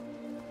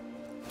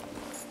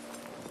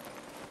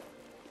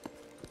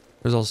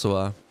 There's also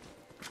a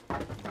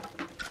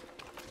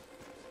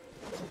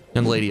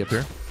young lady up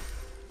here.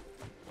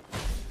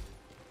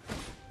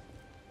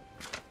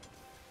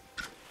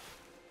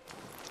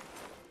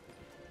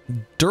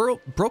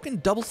 Broken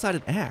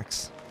double-sided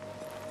axe.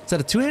 Is that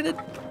a two-handed?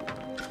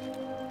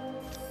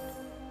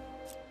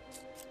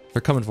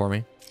 They're coming for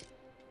me.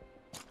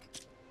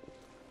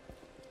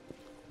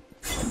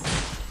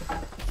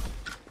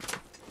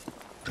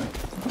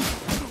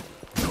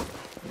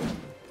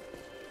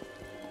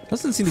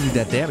 Doesn't seem to be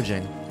that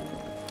damaging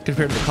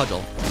compared to the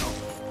cudgel.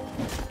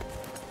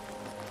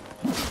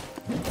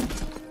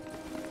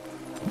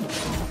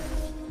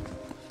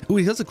 Ooh,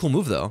 he does a cool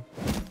move though.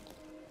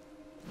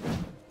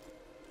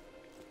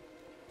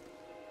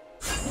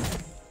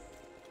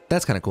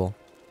 That's kind of cool.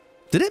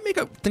 Did it make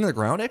a thing on the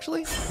ground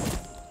actually?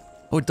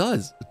 Oh, it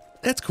does.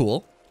 That's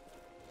cool.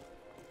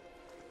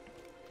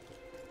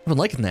 I've been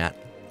liking that.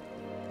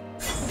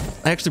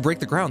 I actually break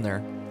the ground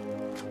there.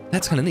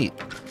 That's kind of neat.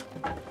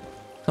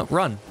 Oh,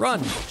 run,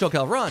 run, Joe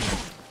Cal, run.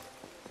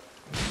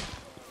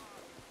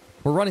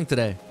 We're running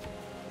today.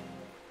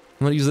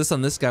 I'm gonna use this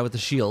on this guy with the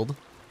shield.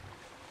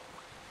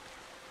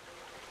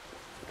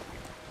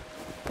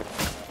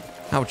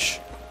 Ouch.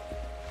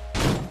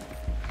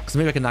 Because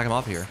maybe I can knock him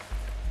off here.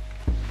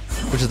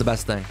 Which is the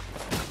best thing.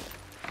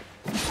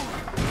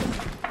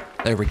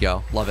 There we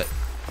go. Love it.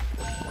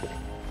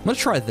 I'm gonna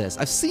try this.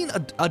 I've seen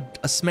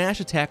a smash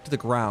attack to the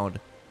ground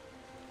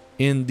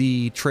in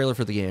the trailer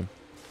for the game.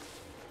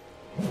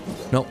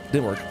 Nope,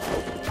 didn't work.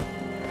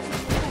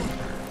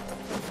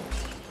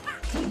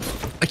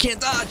 I can't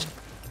dodge!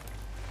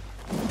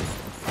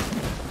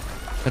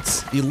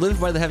 You live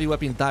by the heavy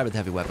weapon and die with the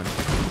heavy weapon.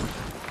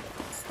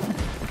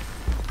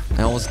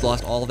 I almost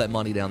lost all of that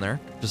money down there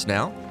just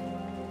now.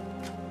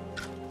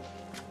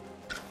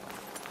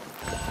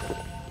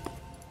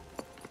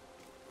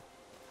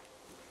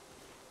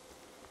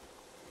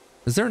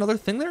 Is there another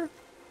thing there?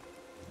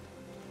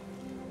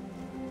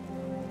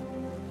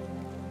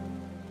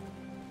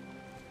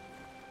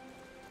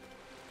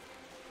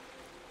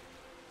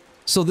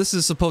 So this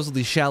is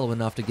supposedly shallow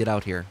enough to get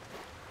out here,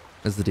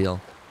 is the deal.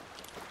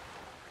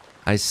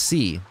 I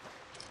see.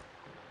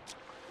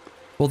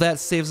 Well, that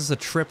saves us a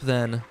trip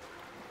then.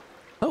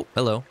 Oh,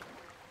 hello.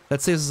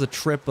 That saves us a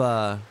trip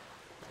up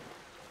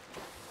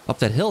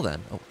that hill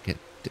then. Oh, can't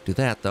do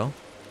that though.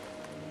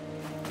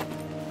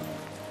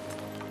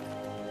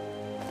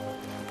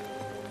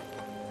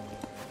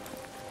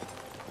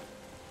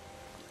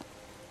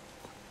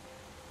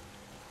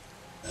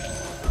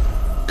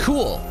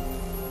 Cool.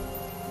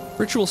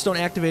 Ritual stone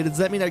activated. Does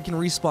that mean I can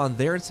respawn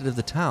there instead of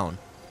the town?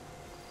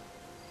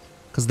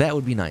 Because that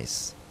would be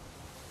nice.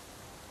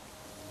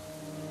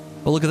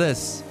 But look at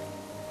this.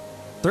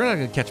 They're not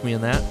going to catch me in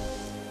that.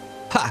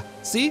 Ha!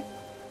 See?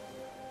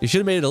 You should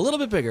have made it a little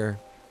bit bigger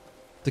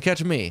to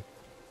catch me.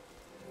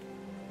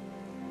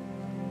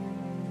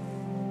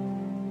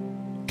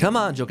 Come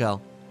on, Jokel.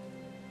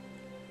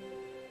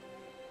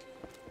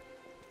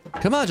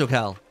 Come on,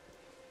 Jokel.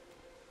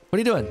 What are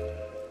you doing?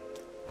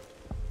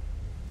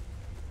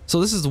 So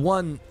this is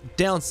one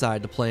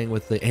downside to playing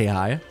with the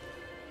AI.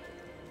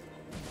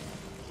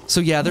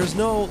 So yeah, there's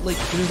no like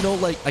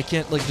I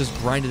can't like just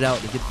grind it out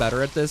to get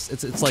better at this.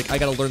 It's like I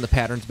gotta learn the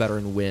patterns better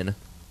and win.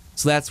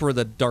 So that's where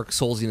the Dark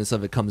Soulsiness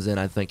of it comes in,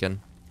 I'm thinking.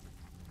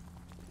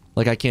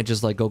 Like I can't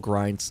just like go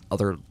grind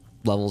other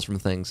levels from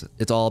things.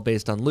 It's all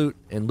based on loot,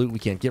 and loot we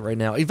can't get right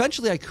now.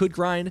 Eventually I could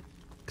grind,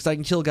 because I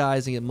can kill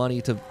guys and get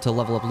money to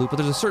level up loot, but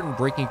there's a certain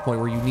breaking point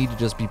where you need to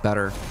just be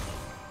better.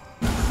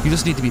 You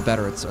just need to be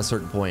better at a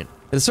certain point.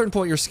 At a certain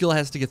point, your skill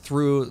has to get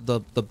through the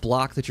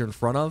block that you're in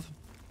front of,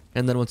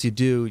 and then once you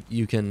do,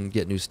 you can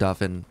get new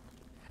stuff, and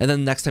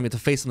then next time you have to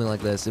face something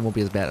like this, it won't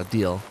be as bad a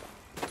deal.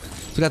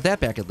 So we got that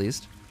back at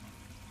least.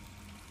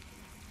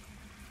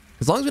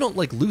 As long as we don't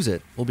like lose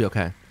it, we'll be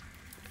okay.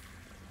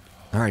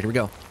 All right, here we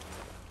go.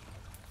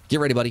 Get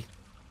ready, buddy.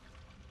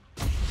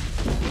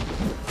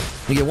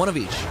 You get one of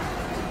each.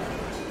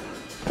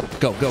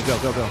 Go, go,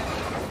 go, go, go.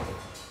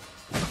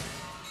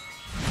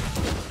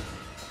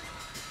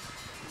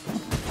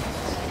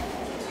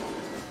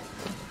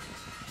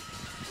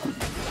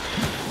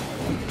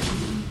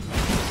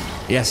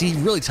 Yeah, see,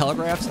 he really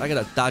telegraphs. I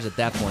gotta dodge at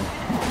that point.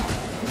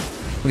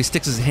 When he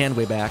sticks his hand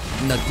way back,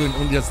 and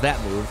when he does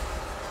that move,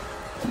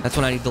 that's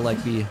when I need to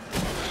like be.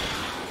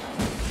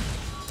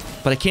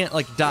 But I can't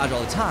like dodge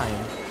all the time.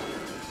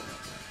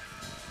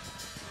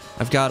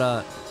 I've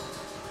gotta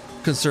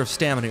conserve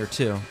stamina here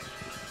too.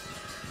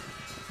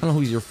 I don't know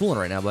who you're fooling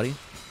right now, buddy.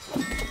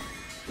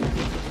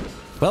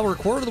 Well, we're a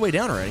quarter of the way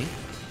down already.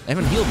 I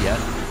haven't healed yet.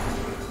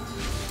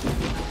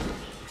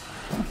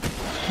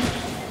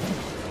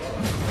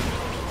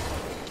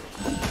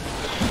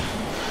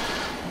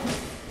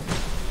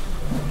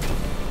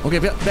 Okay,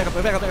 back up, back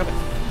up, back up.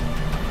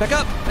 Back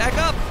up, back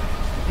up!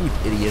 You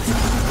idiot.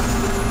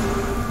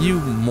 You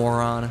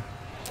moron.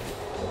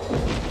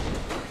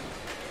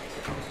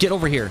 Get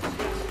over here.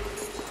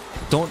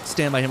 Don't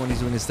stand by him when he's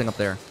doing his thing up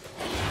there.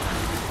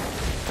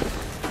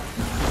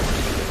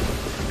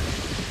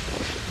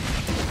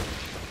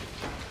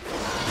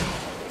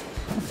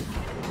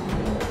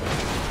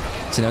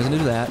 So now he's gonna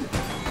do that.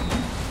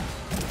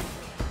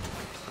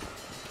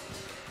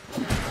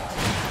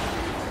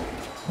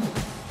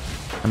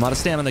 I'm out of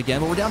stamina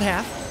again, but we're down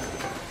half.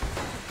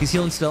 He's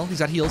healing still. He's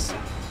got heals.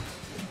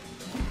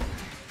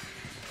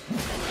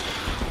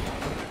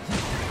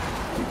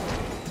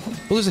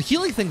 Well, there's a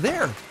healing thing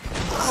there.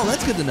 Oh,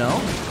 that's good to know.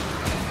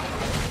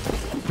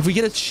 If we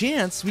get a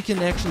chance, we can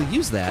actually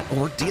use that.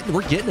 Oh,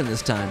 we're getting him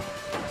this time.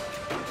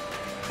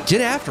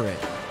 Get after it.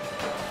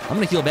 I'm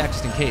going to heal back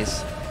just in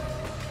case.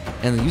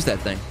 And then use that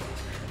thing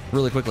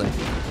really quickly.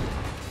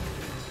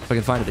 If I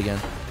can find it again.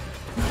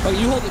 Oh,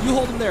 you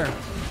hold him there.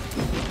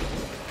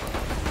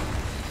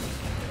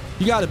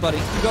 You got it, buddy.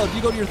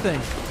 You go to your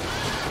thing.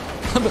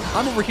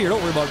 I'm over here.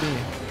 Don't worry about me.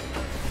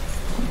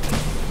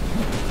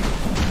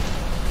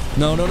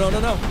 No, no, no, no,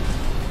 no.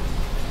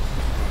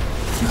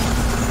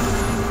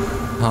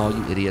 Oh,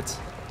 you idiots.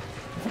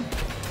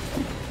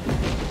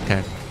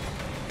 Okay.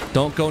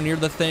 Don't go near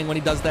the thing when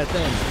he does that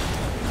thing.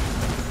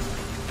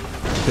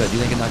 Good. You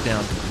didn't get knocked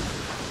down.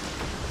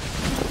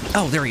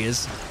 Oh, there he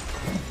is.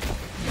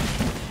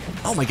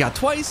 Oh my god,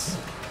 twice?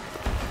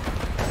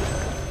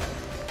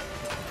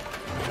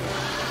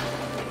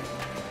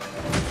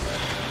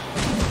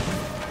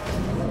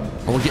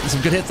 Oh, we're getting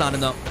some good hits on him,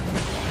 though.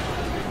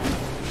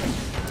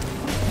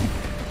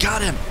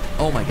 Got him!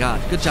 Oh my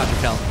god. Good job,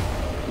 Raquel.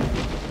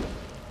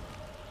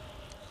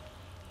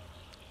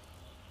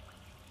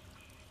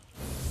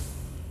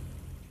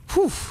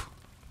 Whew.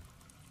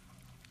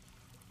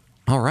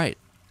 All right.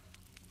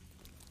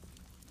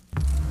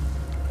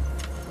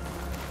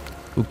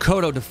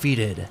 Ukoto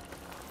defeated.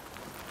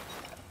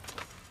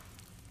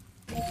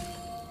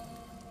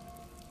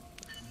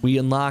 We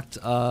unlocked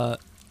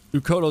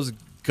Ukoto's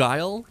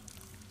Guile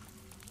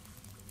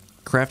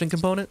crafting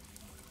component.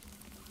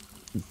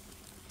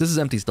 This is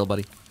empty still,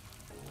 buddy.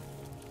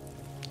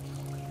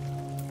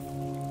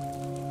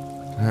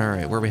 All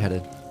right, where are we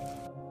headed?